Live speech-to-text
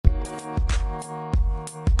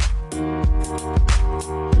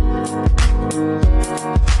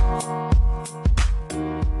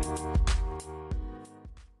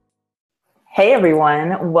Hey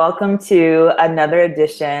everyone, welcome to another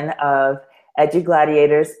edition of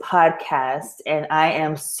EduGladiators podcast. And I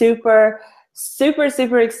am super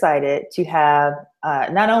excited to have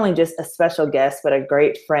not only just a special guest, but a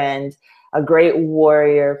great friend, a great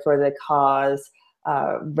warrior for the cause,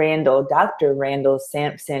 Dr. Randall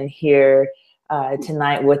Sampson here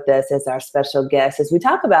tonight with us as our special guest as we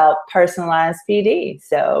talk about personalized PD.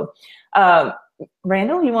 So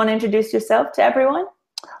Randall, you want to introduce yourself to everyone?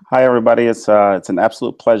 Hi, everybody. It's an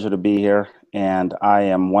absolute pleasure to be here, and I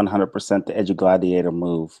am 100% the EduGladiator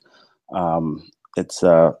move. It's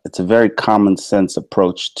a very common sense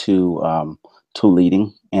approach to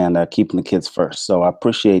leading and keeping the kids first. So I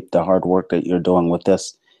appreciate the hard work that you're doing with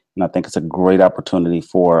this, and I think it's a great opportunity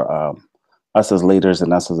for us as leaders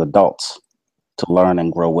and us as adults to learn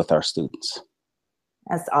and grow with our students.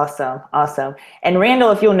 That's awesome. Awesome. And Randall,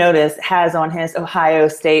 if you'll notice, has on his Ohio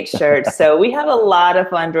State shirt. So we have a lot of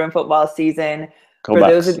fun during football season. Go For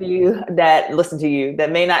Bucks. those of you that listen to you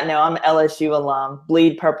that may not know, I'm an LSU alum,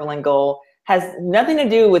 bleed purple and gold. Has nothing to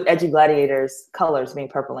do with EduGladiators colors being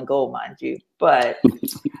purple and gold, mind you. But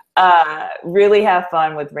really have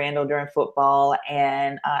fun with Randall during football.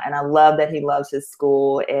 And I love that he loves his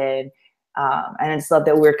school. And I just love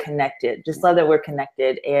that we're connected. Just love that we're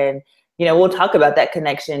connected. And you know, we'll talk about that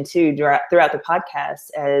connection too throughout the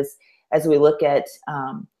podcast as we look at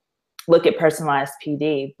personalized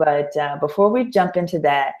PD. But before we jump into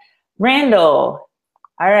that, Randall,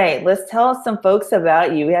 all right, let's tell some folks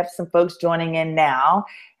about you. We have some folks joining in now,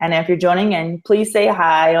 and if you're joining in, please say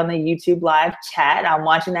hi on the YouTube live chat. I'm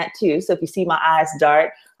watching that too, so if you see my eyes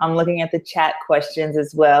dart, I'm looking at the chat questions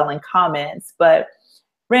as well and comments. But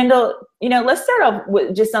Randall, you know, let's start off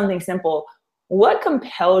with just something simple. What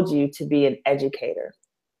compelled you to be an educator?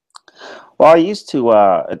 Well, I used to,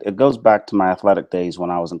 it goes back to my athletic days when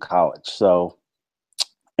I was in college. So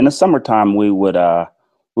in the summertime, we would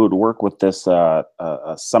work with this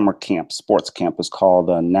summer camp, sports camp. It's called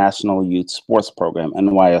the National Youth Sports Program,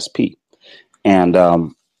 NYSP. And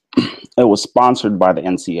it was sponsored by the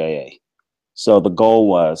NCAA. So the goal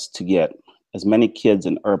was to get as many kids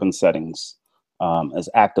in urban settings as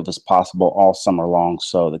active as possible all summer long.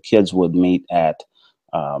 So the kids would meet at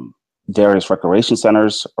various recreation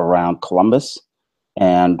centers around Columbus,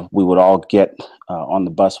 and we would all get on the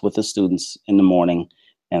bus with the students in the morning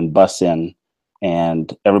and bus in,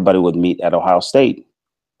 and everybody would meet at Ohio State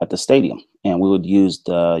at the stadium. And we would use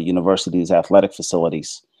the university's athletic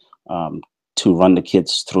facilities to run the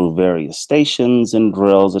kids through various stations and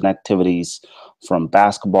drills and activities, from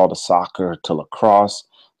basketball to soccer to lacrosse,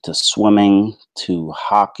 to swimming, to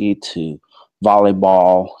hockey, to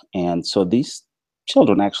volleyball. And so these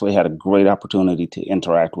children actually had a great opportunity to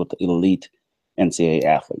interact with the elite NCAA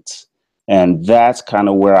athletes. And that's kind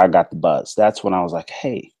of where I got the buzz. That's when I was like,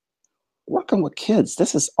 hey, working with kids,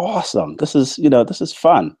 this is awesome. This is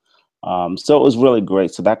fun. So it was really great.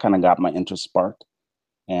 So that kind of got my interest sparked.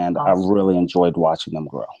 And awesome. I really enjoyed watching them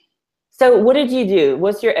grow. So what did you do?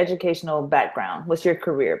 What's your educational background? What's your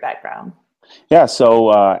career background? Yeah,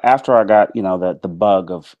 so after I got, the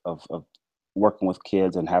bug of working with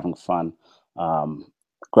kids and having fun,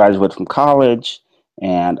 graduated from college,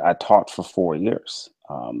 and I taught for 4 years.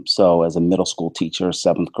 So as a middle school teacher,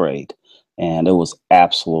 7th grade, and it was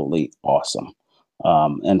absolutely awesome.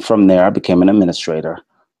 And from there, I became an administrator.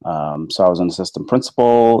 So I was an assistant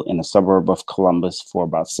principal in a suburb of Columbus for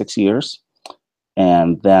about 6 years.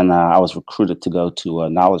 And then I was recruited to go to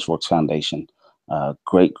Knowledge Works Foundation. A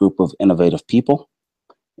great group of innovative people.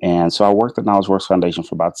 And so I worked at Knowledge Works Foundation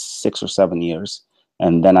for about 6 or 7 years.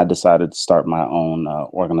 And then I decided to start my own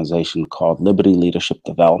organization called Liberty Leadership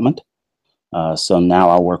Development. So now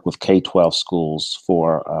I work with K-12 schools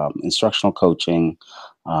for instructional coaching,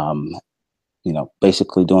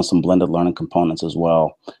 basically doing some blended learning components as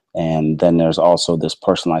well. And then there's also this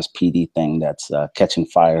personalized PD thing that's catching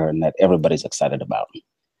fire and that everybody's excited about.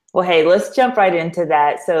 Well, hey, let's jump right into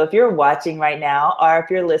that. So if you're watching right now, or if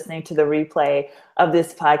you're listening to the replay of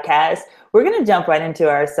this podcast, we're going to jump right into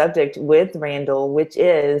our subject with Randall, which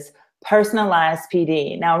is personalized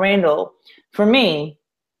PD. Now, Randall, for me,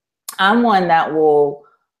 I'm one that will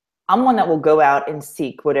go out and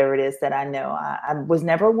seek whatever it is that I know. I was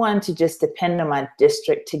never one to just depend on my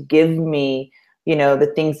district to give me,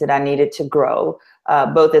 the things that I needed to grow,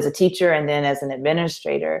 both as a teacher and then as an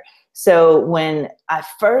administrator. So when I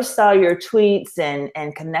first saw your tweets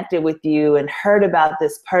and connected with you and heard about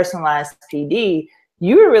this personalized PD,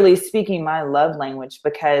 you were really speaking my love language,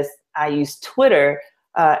 because I used Twitter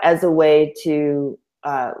as a way to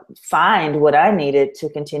find what I needed to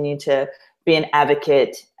continue to be an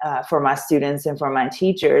advocate for my students and for my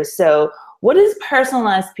teachers. So what does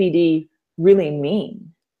personalized PD really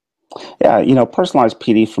mean? Yeah, personalized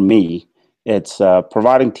PD for me, it's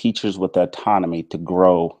providing teachers with the autonomy to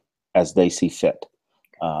grow as they see fit.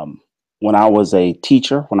 Um, when I was a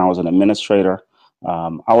teacher, when I was an administrator,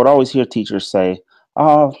 I would always hear teachers say,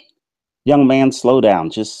 "Oh, young man, slow down.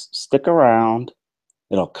 Just stick around.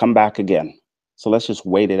 It'll come back again. So let's just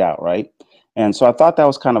wait it out, right?" And so I thought that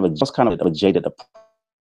was kind of a jaded approach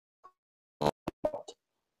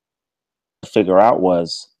to figure out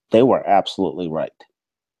was they were absolutely right.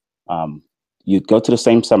 Um, you go to the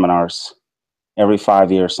same seminars every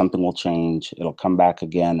 5 years, something will change. It'll come back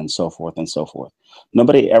again, and so forth and so forth.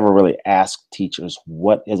 Nobody ever really asked teachers,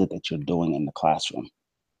 what is it that you're doing in the classroom?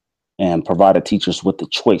 And provided teachers with the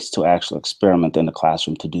choice to actually experiment in the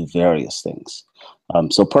classroom to do various things.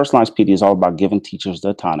 So personalized PD is all about giving teachers the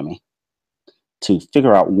autonomy to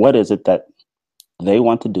figure out what is it that they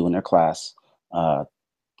want to do in their class,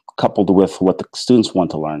 coupled with what the students want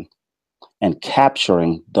to learn, and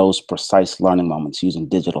capturing those precise learning moments using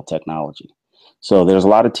digital technology. So there's a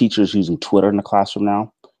lot of teachers using Twitter in the classroom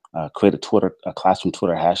now, create a classroom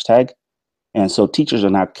Twitter hashtag. And so teachers are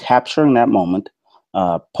now capturing that moment,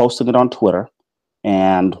 posting it on Twitter.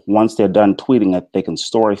 And once they're done tweeting it, they can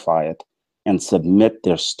Storyfy it and submit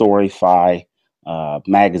their Storyfy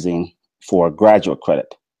magazine for graduate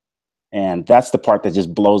credit. And that's the part that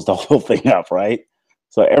just blows the whole thing up, right?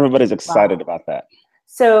 So everybody's excited Wow. about that.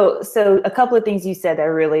 So a couple of things you said that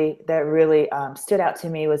really stood out to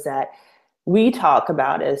me was that we talk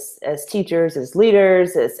about as teachers, as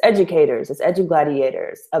leaders, as educators, as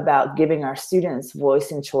edugladiators about giving our students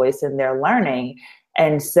voice and choice in their learning.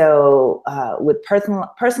 And so with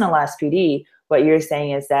personalized PD, what you're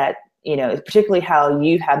saying is that, particularly how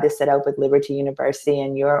you have this set up with Liberty University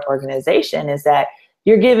and your organization, is that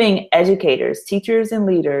you're giving educators, teachers, and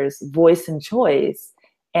leaders voice and choice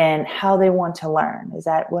and how they want to learn. Is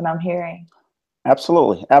that what I'm hearing?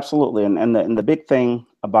 Absolutely, absolutely. And the big thing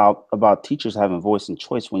about teachers having voice and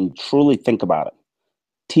choice, when you truly think about it,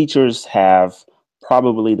 teachers have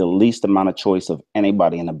probably the least amount of choice of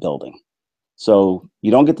anybody in a building. So you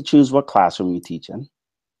don't get to choose what classroom you teach in.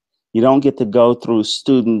 You don't get to go through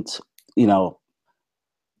student,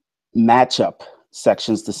 matchup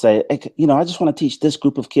sections to say, hey, I just want to teach this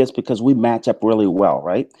group of kids because we match up really well,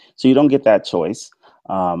 right? So you don't get that choice.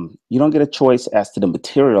 You don't get a choice as to the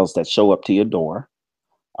materials that show up to your door.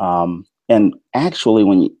 And actually,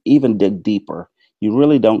 when you even dig deeper, you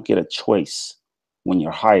really don't get a choice when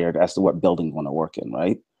you're hired as to what building you want to work in,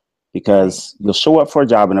 right? Because you'll show up for a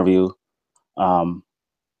job interview, and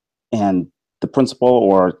the principal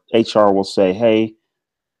or HR will say, hey,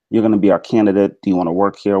 you're going to be our candidate. Do you want to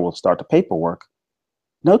work here? We'll start the paperwork.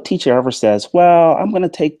 No teacher ever says, well, I'm going to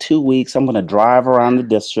take 2 weeks. I'm going to drive around the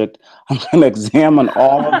district. I'm going to examine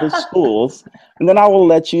all of the schools. And then I will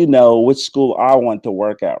let you know which school I want to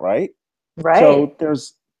work at, right? Right. So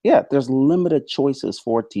there's limited choices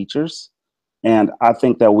for teachers. And I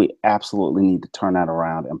think that we absolutely need to turn that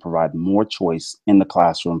around and provide more choice in the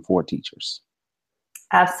classroom for teachers.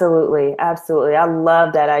 Absolutely. Absolutely. I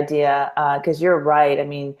love that idea because you're right. I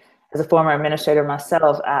mean, as a former administrator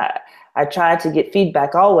myself, I try to get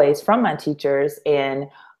feedback always from my teachers and,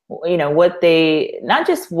 what they, not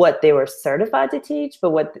just what they were certified to teach,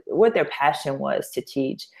 but what their passion was to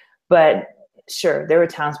teach. But sure, there were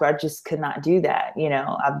times where I just could not do that.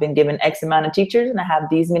 I've been given X amount of teachers and I have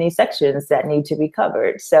these many sections that need to be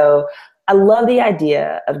covered. So I love the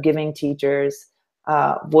idea of giving teachers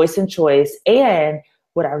voice and choice. And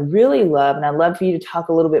what I really love, and I'd love for you to talk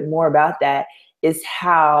a little bit more about that, is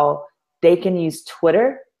how they can use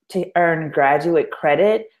Twitter to earn graduate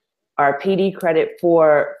credit or PD credit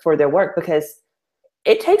for their work, because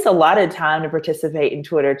it takes a lot of time to participate in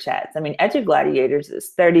Twitter chats. I mean, EduGladiators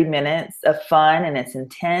is 30 minutes of fun and it's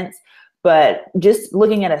intense, but just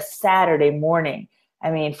looking at a Saturday morning,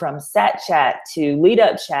 I mean, from Sat Chat to Lead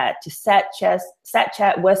Up Chat to Sat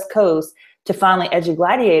Chat West Coast to finally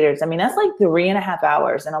EduGladiators, I mean, that's like 3.5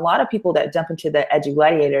 hours. And a lot of people that jump into the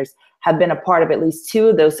EduGladiators have been a part of at least 2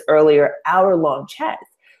 of those earlier hour-long chats.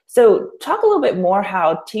 So talk a little bit more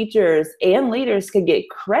how teachers and leaders could get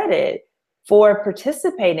credit for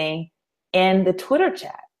participating in the Twitter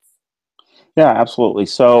chats. Yeah, absolutely.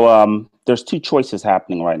 So there's 2 choices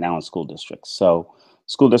happening right now in school districts. So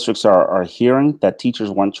school districts are hearing that teachers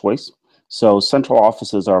want choice. So central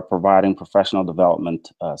offices are providing professional development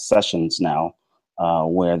sessions now,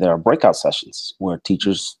 where there are breakout sessions where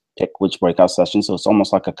teachers pick which breakout session. So it's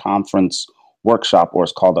almost like a conference workshop, or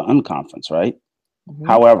it's called an unconference, right? Mm-hmm.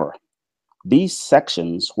 However, these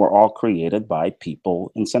sections were all created by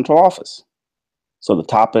people in central office. So the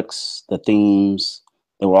topics, the themes,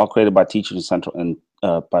 they were all created by teachers in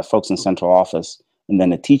by folks in central office, and then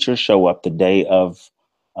the teachers show up the day of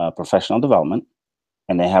professional development,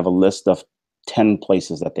 and they have a list of 10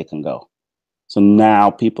 places that they can go. So now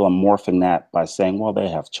people are morphing that by saying, well, they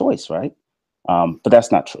have choice, right? But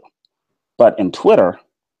that's not true. But in Twitter,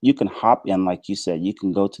 you can hop in, like you said, you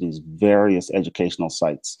can go to these various educational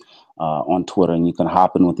sites on Twitter, and you can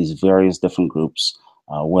hop in with these various different groups,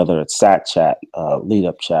 whether it's Sat Chat, Lead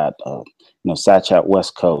Up Chat, Sat Chat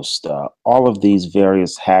West Coast, all of these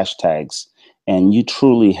various hashtags, and you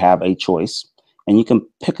truly have a choice, and you can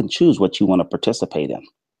pick and choose what you want to participate in.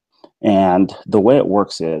 And the way it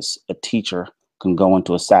works is a teacher can go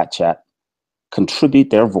into a Sat Chat, contribute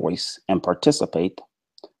their voice and participate,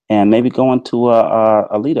 and maybe go into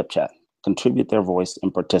a Lead Up Chat, contribute their voice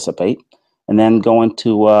and participate, and then go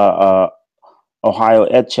into Ohio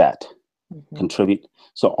Ed Chat, contribute.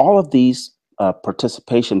 So all of these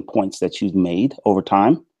participation points that you've made over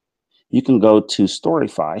time, you can go to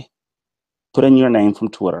Storyfy, put in your name from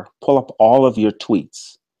Twitter, pull up all of your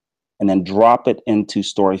tweets, and then drop it into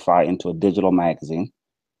Storyfy, into a digital magazine.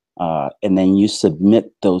 And then you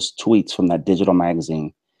submit those tweets from that digital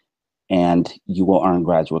magazine, and you will earn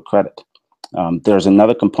graduate credit. There's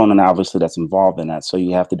another component, obviously, that's involved in that. So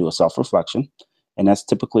you have to do a self-reflection, and that's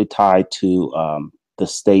typically tied to the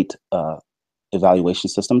state evaluation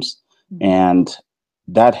systems. And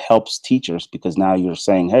that helps teachers, because now you're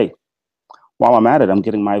saying, hey, while I'm at it, I'm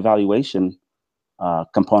getting my evaluation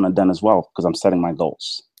component done as well, because I'm setting my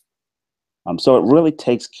goals. So it really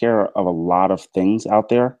takes care of a lot of things out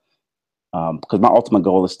there, because my ultimate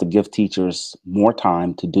goal is to give teachers more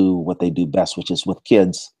time to do what they do best, which is with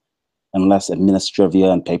kids, and less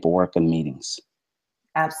administrivia and paperwork and meetings.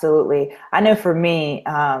 Absolutely. I know for me,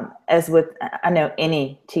 I know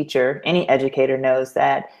any teacher, any educator knows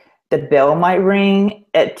that the bell might ring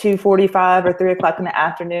at 2:45 or 3 o'clock in the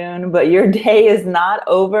afternoon, but your day is not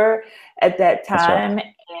over at that time. Right.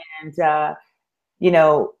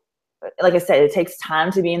 And, like I said, it takes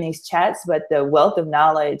time to be in these chats, but the wealth of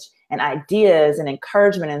knowledge and ideas and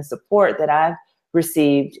encouragement and support that I've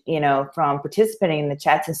received, from participating in the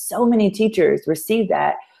chats, and so many teachers receive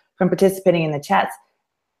that from participating in the chats,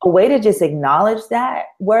 a way to just acknowledge that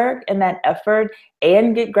work and that effort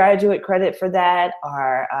and get graduate credit for that,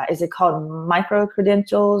 or is it called micro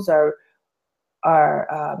credentials or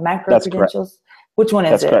macro That's credentials? Correct. Which one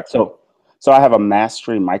is That's it? Correct. So I have a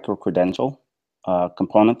mastery micro credential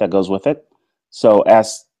component that goes with it. So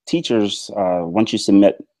as teachers, once you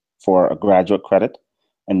submit for a graduate credit,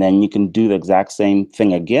 and then you can do the exact same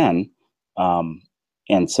thing again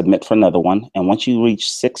and submit for another one. And once you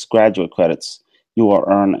reach 6 graduate credits, you will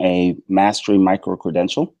earn a mastery micro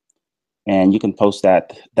credential. And you can post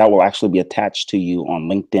that. That will actually be attached to you on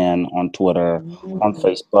LinkedIn, on Twitter, on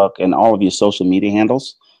Facebook, and all of your social media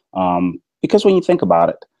handles. Because when you think about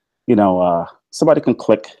it, somebody can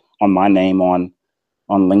click on my name on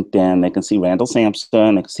LinkedIn. They can see Randall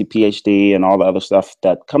Sampson, they can see PhD and all the other stuff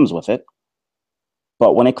that comes with it.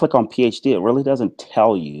 But when they click on PhD, it really doesn't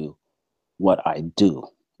tell you what I do,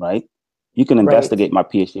 right? You can investigate my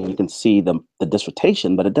PhD, you can see the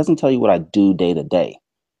dissertation, but it doesn't tell you what I do day to day.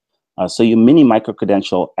 So your mini micro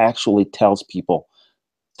credential actually tells people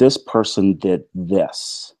this person did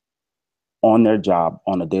this on their job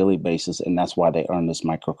on a daily basis, and that's why they earn this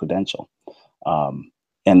micro credential.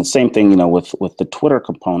 And the same thing, with the Twitter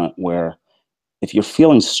component, where if you're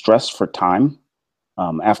feeling stressed for time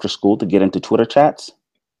after school to get into Twitter chats,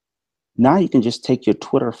 now you can just take your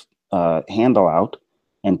Twitter handle out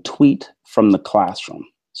and tweet from the classroom.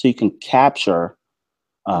 So you can capture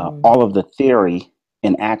all of the theory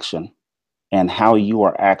in action and how you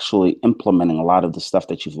are actually implementing a lot of the stuff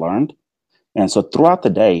that you've learned. And so throughout the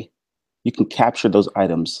day, you can capture those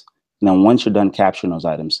items. And then once you're done capturing those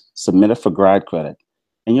items, submit it for grad credit,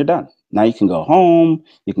 and you're done. Now you can go home,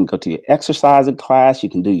 you can go to your exercising class, you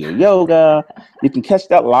can do your yoga, you can catch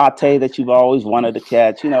that latte that you've always wanted to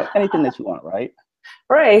catch, anything that you want, right?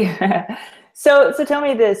 Right. So tell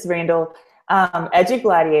me this, Randall.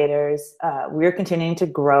 EduGladiators, we're continuing to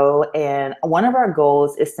grow, and one of our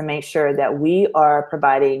goals is to make sure that we are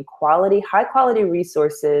providing high quality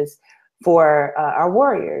resources for our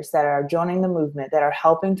warriors that are joining the movement, that are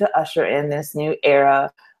helping to usher in this new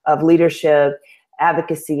era of leadership,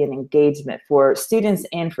 advocacy, and engagement for students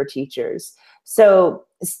and for teachers. So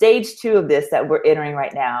stage 2 of this that we're entering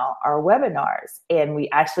right now are webinars. And we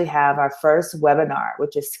actually have our first webinar,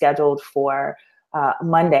 which is scheduled for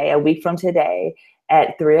Monday, a week from today,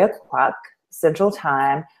 at 3 o'clock Central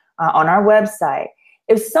Time on our website.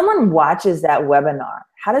 If someone watches that webinar,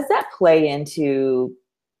 how does that play into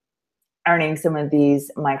earning some of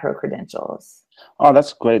these micro credentials? Oh,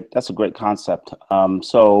 that's great. That's a great concept.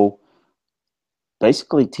 So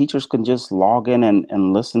basically, teachers can just log in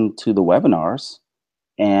and listen to the webinars.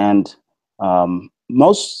 And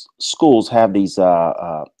most schools have these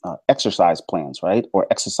exercise plans, right? Or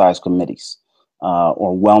exercise committees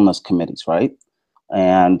or wellness committees, right?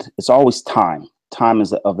 And it's always time. Time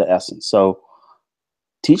is of the essence. So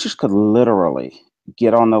teachers could literally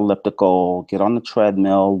get on the elliptical, get on the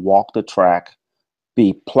treadmill, walk the track,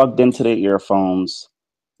 be plugged into their earphones,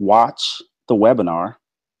 watch the webinar,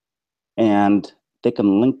 and they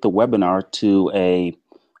can link the webinar to a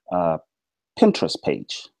uh, Pinterest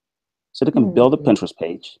page. So they can build a Mm. Pinterest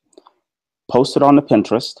page, post it on the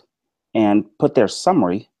Pinterest, and put their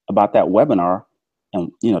summary about that webinar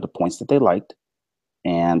and the points that they liked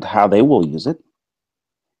and how they will use it.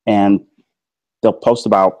 And they'll post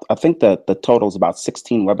about, I think that the total is about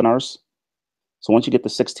 16 webinars. So once you get the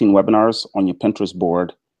 16 webinars on your Pinterest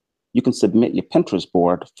board, you can submit your Pinterest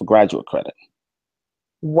board for graduate credit.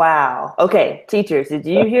 Wow. Okay, teachers, did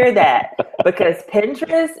you hear that? Because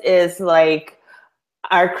Pinterest is like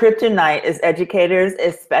our kryptonite as educators,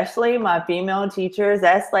 especially my female teachers.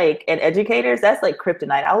 That's like, and educators, that's like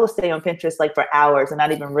kryptonite. I will stay on Pinterest like for hours and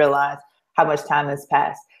not even realize how much time has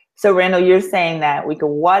passed. So Randall, you're saying that we could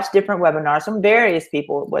watch different webinars from various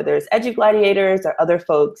people, whether it's EduGladiators or other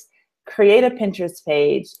folks, create a Pinterest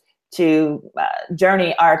page to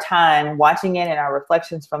journey our time watching it and our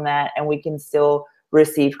reflections from that, and we can still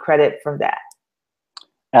receive credit from that.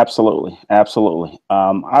 Absolutely, absolutely.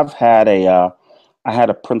 I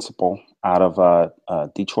had a principal out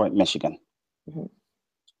of Detroit, Michigan. Mm-hmm.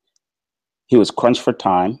 He was crunched for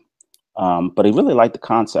time, but he really liked the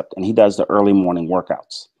concept, and he does the early morning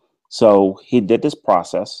workouts. So he did this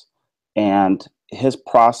process, and his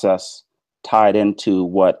process tied into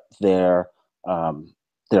what their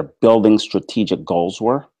building strategic goals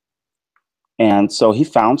were. And so he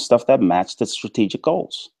found stuff that matched the strategic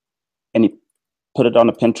goals, and he put it on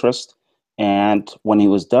a Pinterest. And when he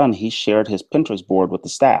was done, he shared his Pinterest board with the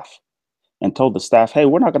staff and told the staff, "Hey,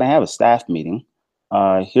 we're not going to have a staff meeting.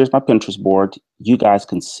 Here's my Pinterest board. You guys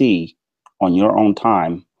can see on your own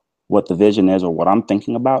time what the vision is or what I'm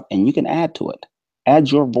thinking about, and you can add to it, add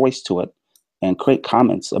your voice to it, and create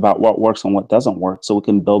comments about what works and what doesn't work so we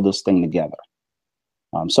can build this thing together."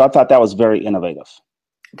 So I thought that was very innovative.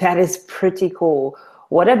 That is pretty cool.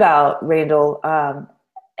 What about Randall?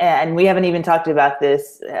 And we haven't even talked about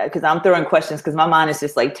this because I'm throwing questions because my mind is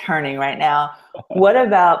just like turning right now. What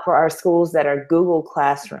about for our schools that are Google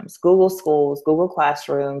Classrooms, Google Schools, Google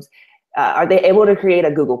Classrooms? Are they able to create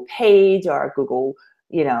a Google page or a Google,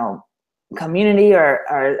 community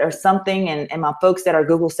or something? And my folks that are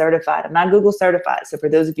Google certified, I'm not Google certified. So for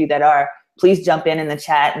those of you that are, please jump in the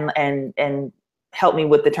chat and help me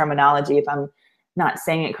with the terminology if I'm not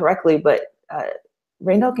saying it correctly. But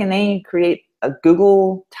Randall, can they create a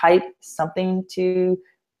Google type something to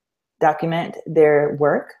document their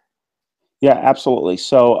work? Yeah, absolutely.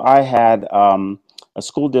 So I had a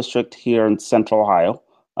school district here in Central Ohio,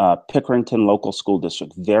 Pickerington Local School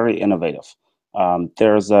District, very innovative.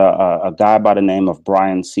 There's a guy by the name of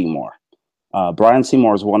Brian Seymour. Brian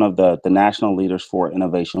Seymour is one of the national leaders for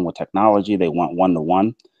innovation with technology. They went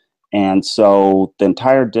 1-to-1. And so the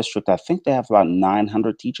entire district, I think they have about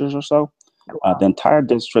 900 teachers or so. The entire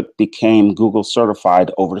district became Google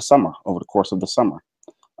certified over the course of the summer.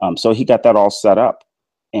 So he got that all set up.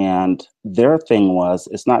 And their thing was,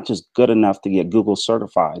 it's not just good enough to get Google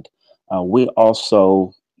certified. We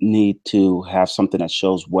also need to have something that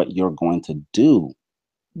shows what you're going to do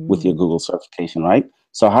with your Google certification, right?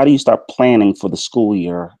 So how do you start planning for the school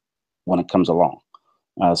year when it comes along?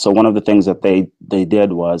 So one of the things that they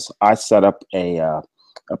did was I set up a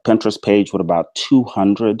Pinterest page with about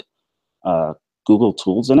 200 Google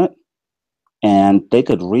tools in it, and they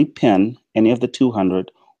could repin any of the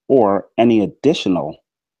 200 or any additional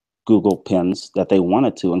Google pins that they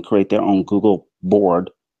wanted to and create their own Google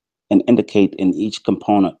board and indicate in each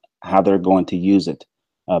component how they're going to use it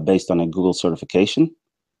based on a Google certification.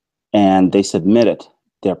 And they submitted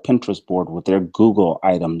their Pinterest board with their Google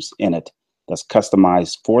items in it that's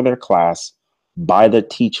customized for their class by the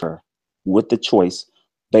teacher with the choice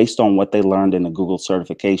based on what they learned in the Google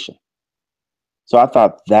certification. So I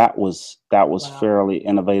thought that was Wow. fairly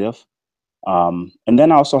innovative. And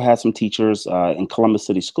then I also had some teachers in Columbus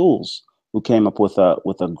City Schools who came up with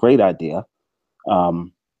a great idea.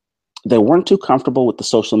 They weren't too comfortable with the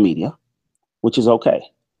social media, which is okay.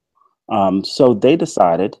 So they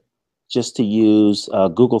decided just to use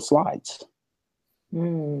Google Slides.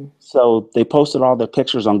 So they posted all their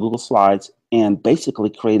pictures on Google Slides and basically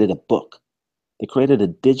created a book. They created a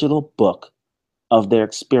digital book of their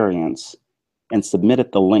experience and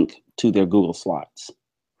submitted the link to their Google Slides.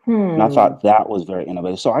 And I thought that was very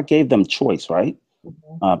innovative. So I gave them choice, right?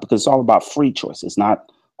 Because it's all about free choice. It's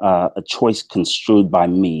not a choice construed by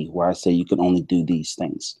me where I say you can only do these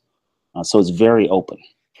things. So it's very open.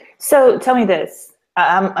 So tell me this.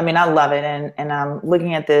 I mean, I love it. And I'm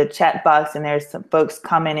looking at the chat box, and there's some folks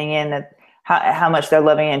commenting in that how much they're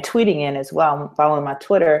loving it, and tweeting in as well. I'm following my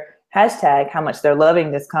Twitter hashtag, how much they're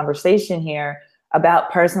loving this conversation here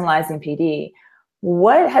about personalizing PD.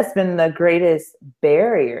 What has been the greatest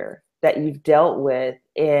barrier that you've dealt with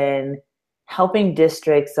in helping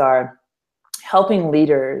districts or helping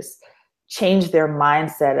leaders change their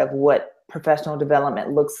mindset of what professional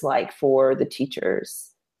development looks like for the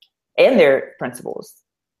teachers and their principals?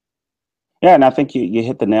 Yeah, and I think you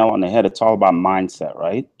hit the nail on the head. It's all about mindset,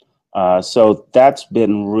 right? So that's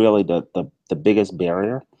been really the biggest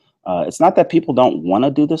barrier. It's not that people don't want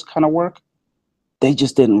to do this kind of work. They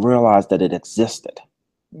just didn't realize that it existed.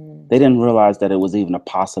 They didn't realize that it was even a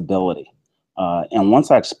possibility. And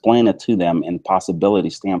once I explained it to them in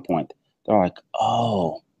possibility standpoint, they're like,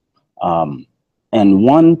 oh. And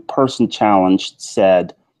one person challenged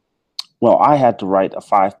said, well, I had to write a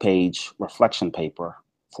 5-page reflection paper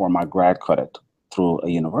for my grad credit through a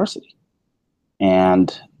university.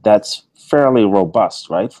 And that's fairly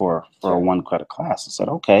robust, right, for a 1-credit class. I said,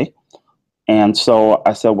 okay. And so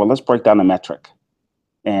I said, well, let's break down the metric.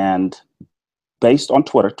 And based on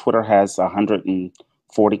Twitter has a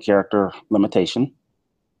 140 character limitation.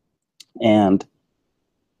 And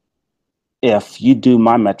if you do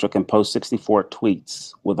my metric and post 64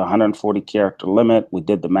 tweets with a 140 character limit, we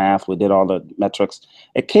did the math, we did all the metrics,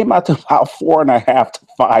 it came out to about 4.5 to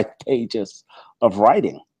 5 pages of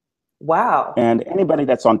writing. Wow. And anybody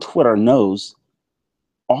that's on Twitter knows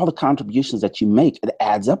all the contributions that you make, it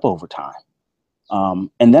adds up over time.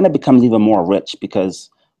 And then it becomes even more rich because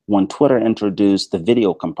when Twitter introduced the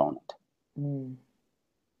video component,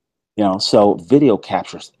 so video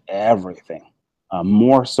captures everything,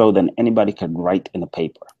 more so than anybody could write in a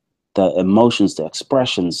paper. The emotions, the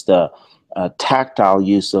expressions, the tactile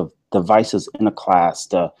use of devices in a class,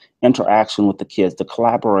 the interaction with the kids, the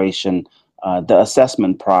collaboration, the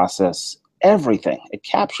assessment process, everything. It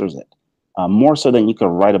captures it more so than you could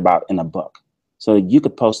write about in a book. So you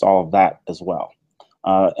could post all of that as well.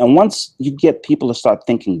 And once you get people to start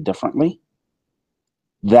thinking differently,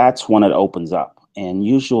 that's when it opens up. And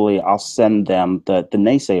usually I'll send them, the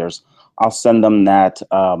naysayers, I'll send them that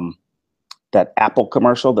that Apple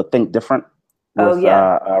commercial, the Think Different with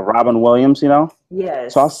Robin Williams,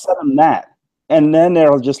 Yes. So I'll send them that. And then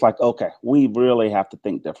they're just like, okay, we really have to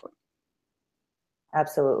think different.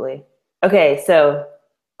 Absolutely. Okay, so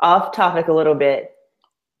off topic a little bit,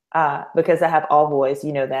 because I have all boys,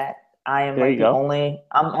 you know that. I am like the only,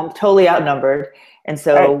 I'm totally outnumbered. And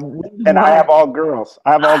so, and I have all girls.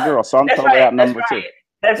 So I'm totally outnumbered too.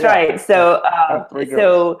 That's right. So,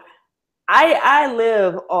 I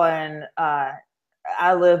live on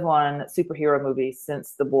superhero movies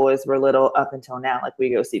since the boys were little up until now. Like we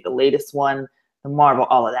go see the latest one, the Marvel,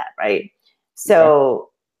 all of that, right? So,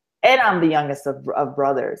 and I'm the youngest of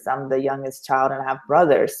brothers. I'm the youngest child, and I have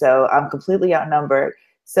brothers. So I'm completely outnumbered.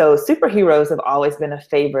 So superheroes have always been a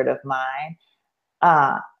favorite of mine.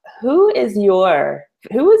 Who is your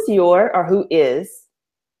favorite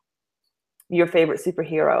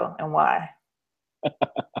superhero, and why?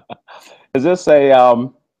 Is this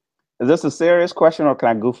a serious question, or can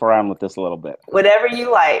I goof around with this a little bit? Whatever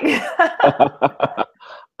you like.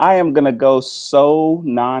 I am gonna go so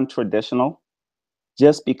non-traditional,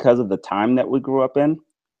 just because of the time that we grew up in.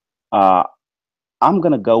 I'm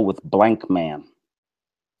gonna go with Blank Man.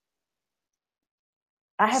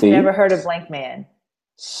 I have never heard of Blank Man.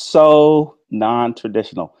 So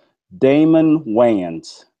non-traditional. Damon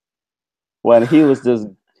Wayans, when he was this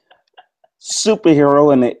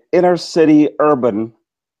superhero in the inner city urban,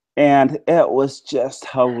 and it was just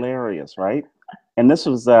hilarious, right? And this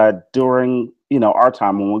was during our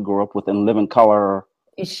time when we grew up with In Living Color.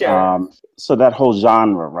 Sure. So that whole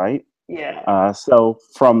genre, right? Yeah. So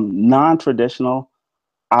from non-traditional,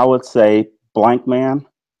 I would say Blank Man.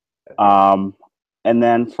 And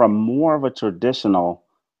then from more of a traditional,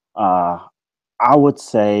 I would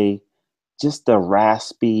say just the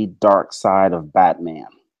raspy, dark side of Batman.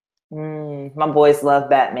 My boys love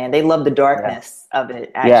Batman. They love the darkness of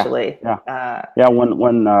it, actually.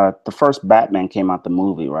 When the first Batman came out, the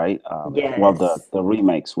movie, right? Yes. Well, the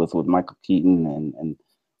remakes with Michael Keaton and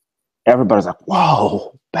everybody's like,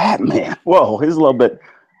 whoa, Batman. Whoa, he's a little bit,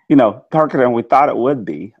 darker than we thought it would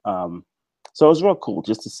be. So it was real cool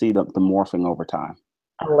just to see the morphing over time.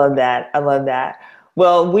 I love that.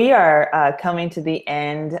 Well, we are coming to the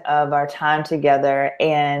end of our time together,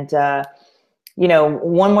 and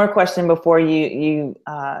one more question before you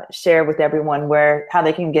share with everyone how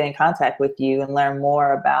they can get in contact with you and learn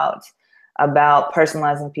more about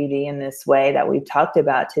personalizing PD in this way that we've talked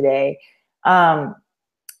about today.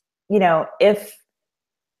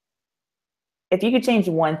 If you could change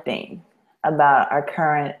one thing about our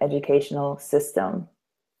current educational system,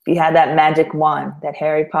 if you had that magic wand, that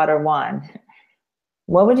Harry Potter wand,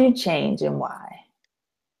 what would you change and why?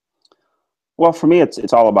 Well, for me,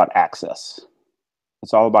 it's all about access.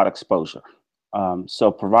 It's all about exposure.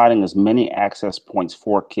 So providing as many access points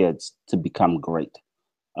for kids to become great.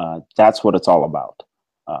 That's what it's all about.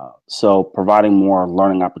 So providing more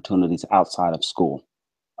learning opportunities outside of school,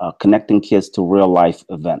 connecting kids to real life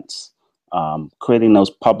events, creating those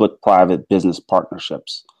public-private business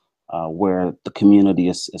partnerships where the community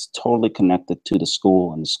is totally connected to the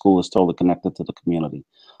school and the school is totally connected to the community,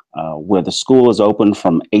 where the school is open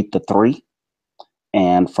from 8 to 3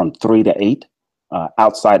 and from 3 to 8,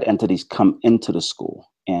 outside entities come into the school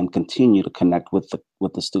and continue to connect with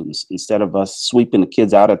the students. Instead of us sweeping the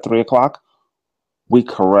kids out at 3 o'clock, we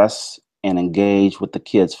caress and engage with the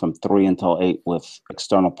kids from 3 until 8 with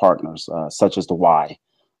external partners such as the YUSA,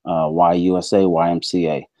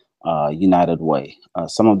 YMCA, United Way,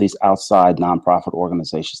 some of these outside nonprofit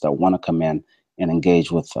organizations that want to come in and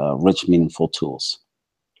engage with rich, meaningful tools.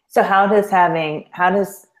 So how does having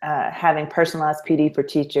personalized PD for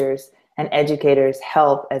teachers and educators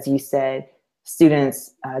help, as you said,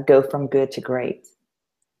 students go from good to great?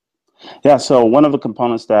 Yeah, so one of the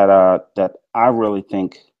components that I really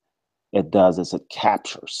think it does is it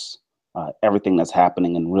captures everything that's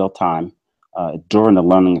happening in real time during the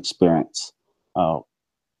learning experience.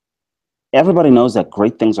 Everybody knows that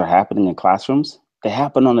great things are happening in classrooms. They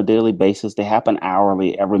happen on a daily basis. They happen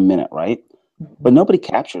hourly, every minute, right? Mm-hmm. But nobody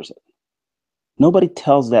captures it. Nobody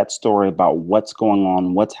tells that story about what's going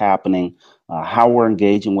on, what's happening, how we're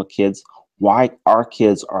engaging with kids, why our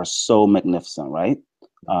kids are so magnificent, right?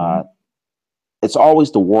 Mm-hmm. It's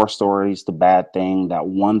always the war stories, the bad thing, that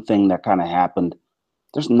one thing that kind of happened.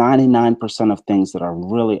 There's 99% of things that are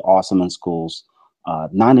really awesome in schools.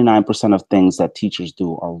 99% of things that teachers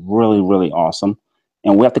do are really, really awesome.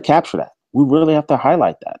 And we have to capture that. We really have to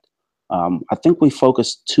highlight that. I think we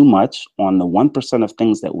focus too much on the 1% of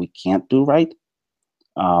things that we can't do right.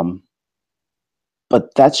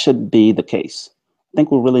 But that should be the case. I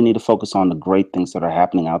think we really need to focus on the great things that are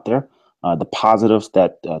happening out there, the positives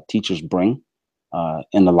that teachers bring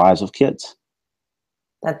in the lives of kids.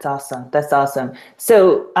 That's awesome. That's awesome.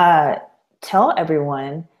 So tell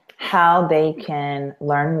everyone how they can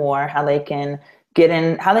learn more, how they can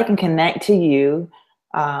how they can connect to you,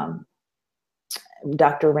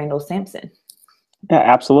 Dr. Randall Sampson. Yeah,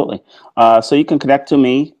 absolutely. So you can connect to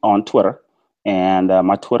me on Twitter, and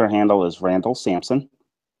my Twitter handle is Randall Sampson,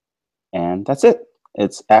 and that's it.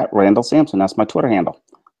 It's at Randall Sampson. That's my Twitter handle.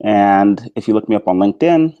 And if you look me up on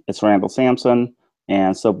LinkedIn, it's Randall Sampson.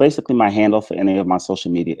 And so basically my handle for any of my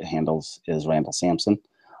social media handles is Randall Sampson,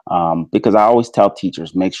 because I always tell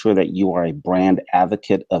teachers, make sure that you are a brand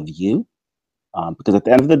advocate of you, because at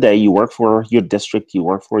the end of the day, you work for your district, you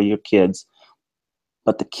work for your kids,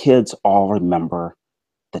 but the kids all remember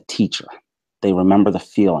the teacher. They remember the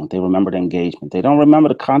feeling. They remember the engagement. They don't remember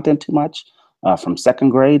the content too much from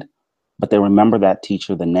second grade, but they remember that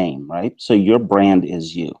teacher, the name, right? So your brand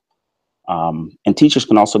is you. And teachers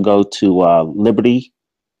can also go to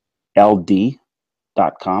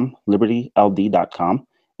libertyld.com,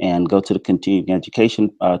 and go to the continuing education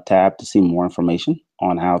tab to see more information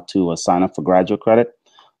on how to sign up for graduate credit.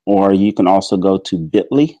 Or you can also go to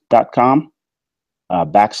bit.ly.com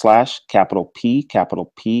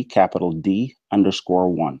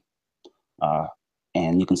 /P_D_1.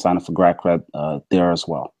 And you can sign up for grad credit there as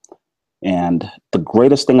well. And the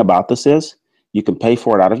greatest thing about this is you can pay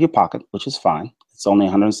for it out of your pocket, which is fine. It's only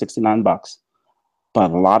 $169.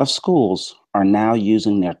 But a lot of schools are now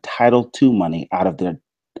using their Title II money out of their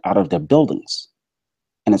buildings,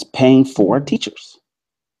 and it's paying for teachers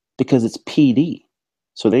because it's PD.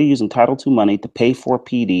 So they're using Title II money to pay for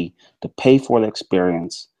PD, to pay for the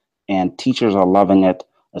experience, and teachers are loving it.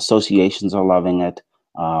 Associations are loving it.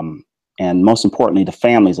 And most importantly, the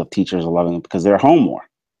families of teachers are loving it because they're home more.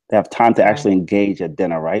 They have time to actually engage at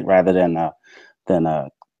dinner, right? Rather than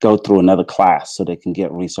go through another class so they can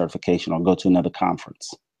get recertification or go to another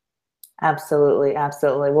conference. Absolutely.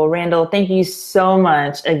 Absolutely. Well, Randall, thank you so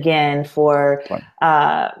much again for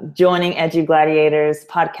joining EduGladiators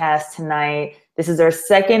podcast tonight. This is our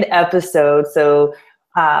second episode. So,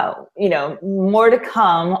 more to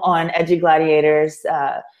come on EduGladiators.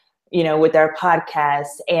 with our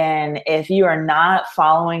podcast. And if you are not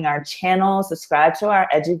following our channel, subscribe to our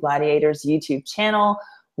EduGladiators YouTube channel.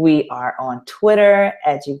 We are on Twitter.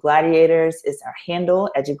 EduGladiators is our handle,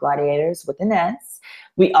 EduGladiators with an S.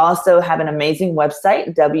 We also have an amazing website,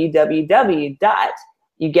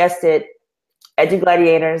 you guessed it,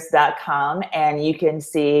 edugladiators.com, and you can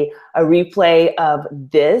see a replay of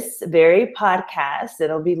this very podcast.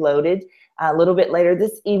 It'll be loaded a little bit later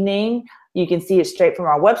this evening. You can see it straight from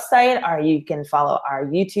our website, or you can follow our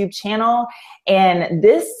YouTube channel. And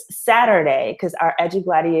this Saturday, because our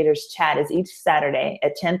EduGladiators chat is each Saturday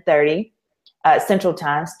at 10:30 Central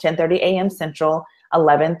Times, 10:30 a.m. Central,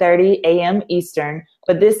 11:30 a.m. Eastern.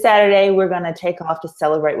 But this Saturday, we're going to take off to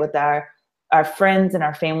celebrate with our friends and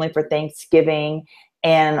our family for Thanksgiving.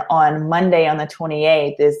 And on Monday, on the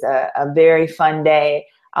 28th, is a very fun day.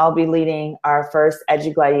 I'll be leading our first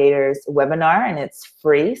EduGladiators webinar, and it's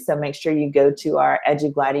free. So make sure you go to our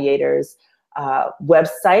EduGladiators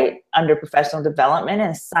website under professional development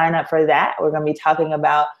and sign up for that. We're going to be talking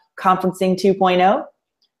about Conferencing 2.0,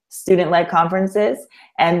 student-led conferences.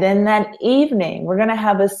 And then that evening, we're going to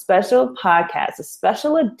have a special podcast, a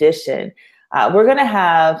special edition. We're going to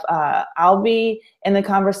have, I'll be in the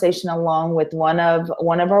conversation along with one of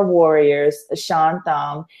our warriors, Sean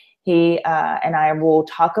Thom. He and I will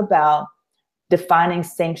talk about defining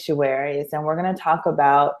sanctuaries, and we're going to talk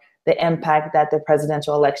about the impact that the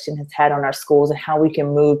presidential election has had on our schools and how we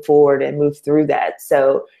can move forward and move through that.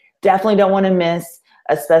 So definitely don't want to miss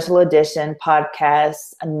a special edition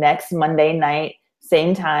podcast next Monday night,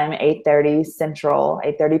 same time, 8:30 Central,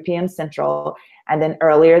 8:30 p.m. Central. And then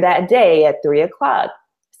earlier that day at 3 o'clock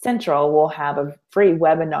Central, we'll have a free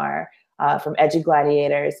webinar from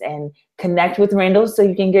EduGladiators, and connect with Randall so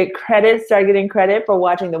you can get credit, start getting credit for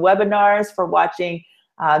watching the webinars, for watching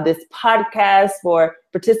this podcast, for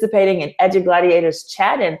participating in EduGladiators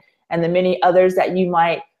chat, and the many others that you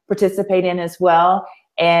might participate in as well.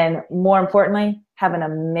 And more importantly, have an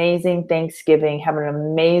amazing Thanksgiving, have an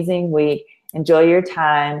amazing week. Enjoy your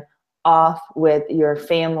time off with your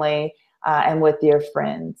family and with your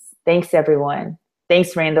friends. Thanks, everyone.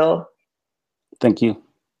 Thanks, Randall. Thank you.